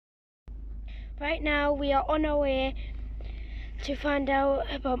Right now we are on our way to find out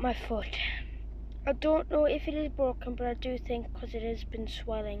about my foot. I don't know if it is broken, but I do think because it has been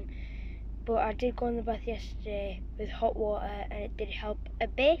swelling. But I did go in the bath yesterday with hot water and it did help a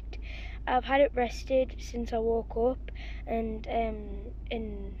bit. I've had it rested since I woke up and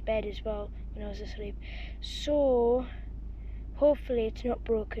in bed as well when I was asleep. So hopefully it's not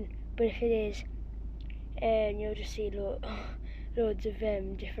broken, but if it is, you'll just see loads of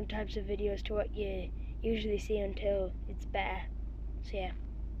different types of videos to what you usually see until it's better. So yeah,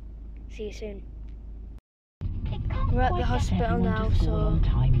 see you soon. We're at the hospital now, so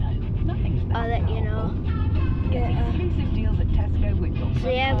I'll let you know. So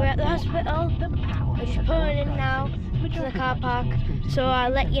yeah, we're at the hospital. We're just pulling in now to the car park, so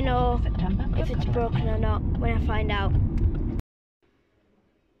I'll let you know if it's broken or not when I find out.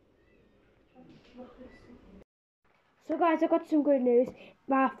 So guys, I got some good news.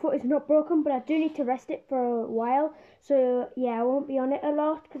 My foot is not broken, but I do need to rest it for a while. So yeah, I won't be on it a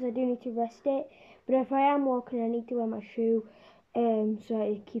lot because I do need to rest it. But if I am walking, I need to wear my shoe, so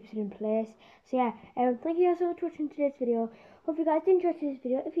it keeps it in place. So yeah, thank you guys so much for watching today's video. Hope you guys did enjoy today's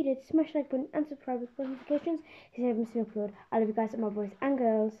video. If you did, smash the like button and subscribe with notifications so you never miss an upload. I love you guys, my boys and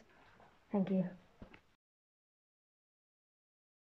girls. Thank you.